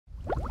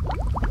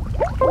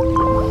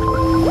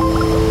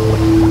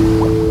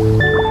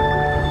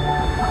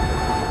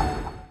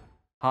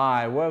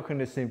Hi, welcome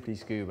to Simply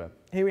Scuba.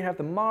 Here we have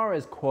the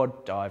Mara's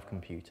Quad Dive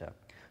Computer.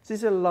 So this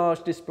is a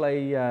large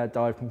display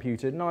dive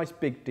computer, nice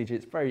big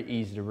digits, very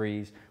easy to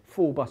read,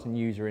 full button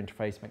user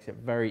interface, makes it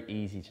very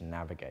easy to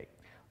navigate.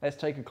 Let's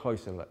take a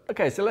closer look.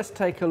 Okay, so let's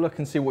take a look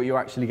and see what you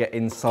actually get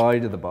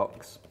inside of the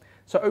box.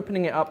 So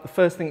opening it up, the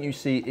first thing you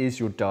see is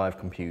your dive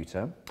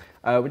computer.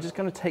 We're just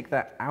going to take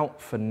that out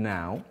for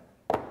now.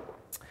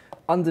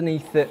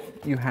 Underneath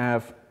it, you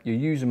have your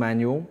user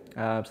manual,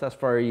 so that's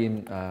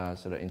very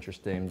sort of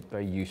interesting,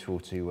 very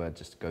useful to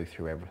just go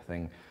through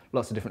everything.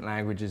 Lots of different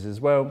languages as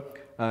well.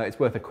 It's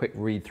worth a quick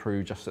read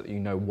through just so that you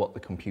know what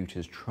the computer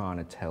is trying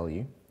to tell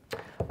you.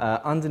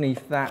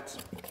 Underneath that,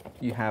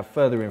 you have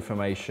further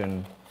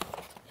information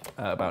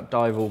about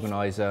Dive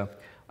Organizer,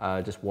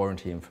 just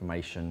warranty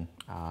information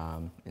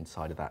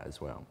inside of that as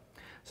well.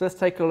 So let's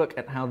take a look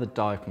at how the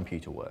dive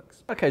computer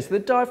works. Okay, so the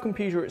dive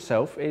computer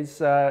itself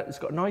is it's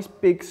got a nice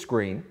big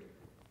screen.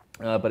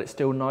 But it's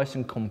still nice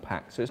and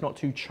compact, so it's not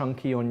too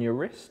chunky on your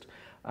wrist.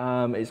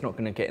 It's not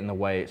going to get in the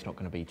way, it's not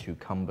going to be too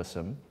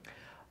cumbersome.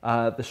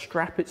 The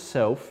strap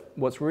itself,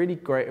 what's really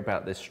great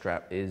about this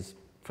strap is,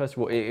 first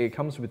of all, it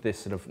comes with this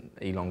sort of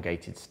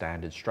elongated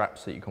standard strap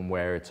so you can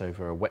wear it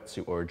over a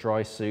wetsuit or a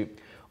dry suit.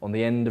 On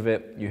the end of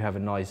it, you have a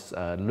nice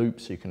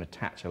loop so you can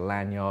attach a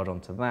lanyard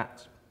onto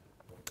that.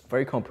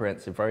 Very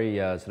comprehensive, very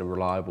sort of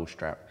reliable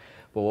strap.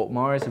 But what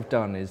Mara's have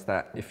done is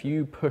that if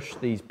you push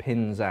these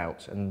pins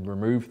out and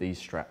remove these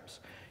straps,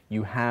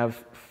 you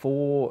have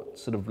 4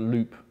 sort of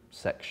loop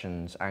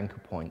sections, anchor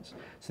points,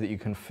 so that you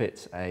can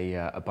fit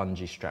a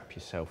bungee strap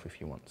yourself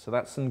if you want. So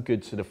that's some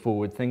good sort of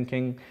forward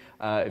thinking.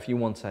 If you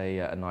want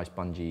a nice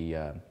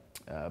bungee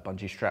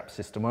strap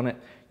system on it,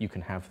 you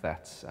can have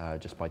that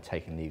just by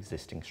taking the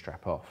existing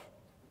strap off.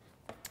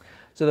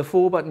 So the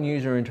 4-button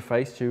user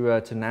interface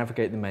to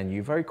navigate the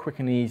menu, very quick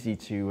and easy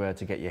to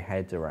get your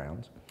head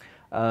around.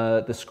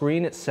 The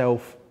screen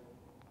itself,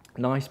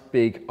 nice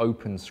big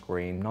open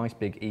screen, nice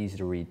big easy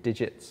to read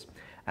digits,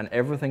 and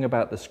everything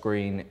about the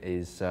screen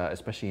is,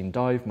 especially in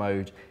dive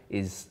mode,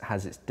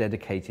 has its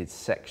dedicated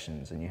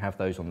sections, and you have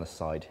those on the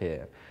side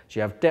here. So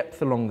you have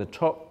depth along the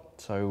top,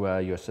 so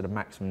your sort of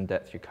maximum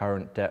depth, your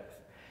current depth,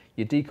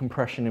 your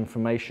decompression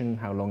information,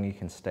 how long you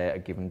can stay at a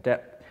given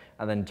depth,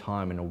 and then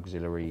time and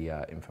auxiliary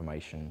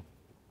information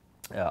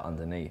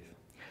underneath.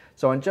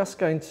 So I'm just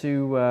going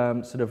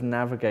to sort of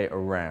navigate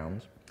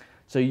around.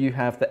 So you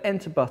have the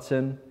enter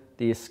button,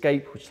 the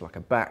escape, which is like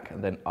a back,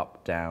 and then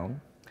up, down.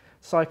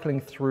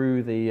 Cycling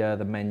through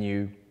the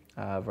menu,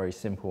 very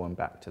simple, and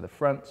back to the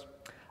front.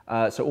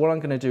 So all I'm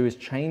going to do is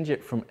change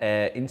it from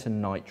air into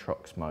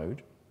nitrox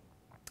mode.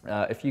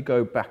 If you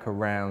go back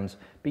around,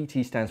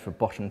 BT stands for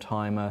bottom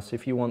timer. So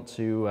if you want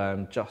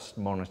to just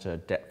monitor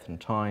depth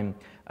and time,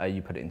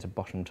 you put it into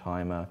bottom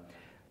timer.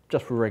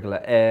 Just for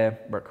regular air,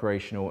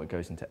 recreational, it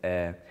goes into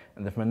air.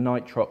 And then from a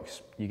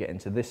nitrox, you get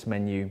into this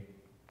menu.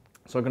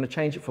 So I'm going to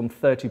change it from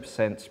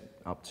 30%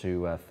 up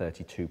to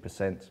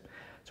 32%. So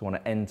I want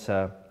to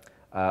enter,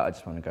 I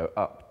just want to go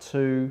up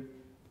to,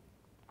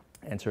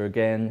 enter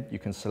again. You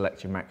can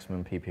select your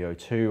maximum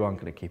PPO2. I'm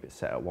going to keep it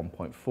set at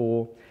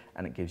 1.4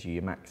 and it gives you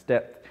your max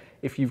depth.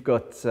 If you've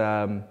got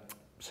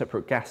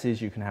separate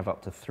gases, you can have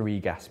up to 3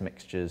 gas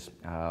mixtures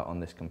on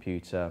this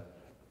computer.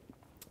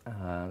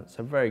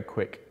 So very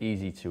quick,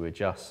 easy to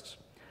adjust.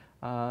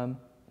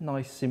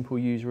 Nice, simple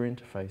user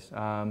interface.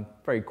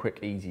 Very quick,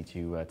 easy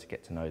to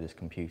get to know this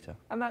computer.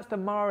 And that's the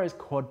Mara's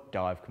Quad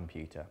Dive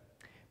Computer.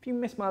 If you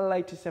missed my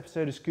latest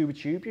episode of Scuba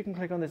Tube, you can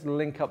click on this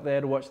link up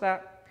there to watch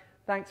that.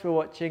 Thanks for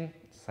watching.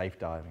 Safe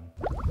diving.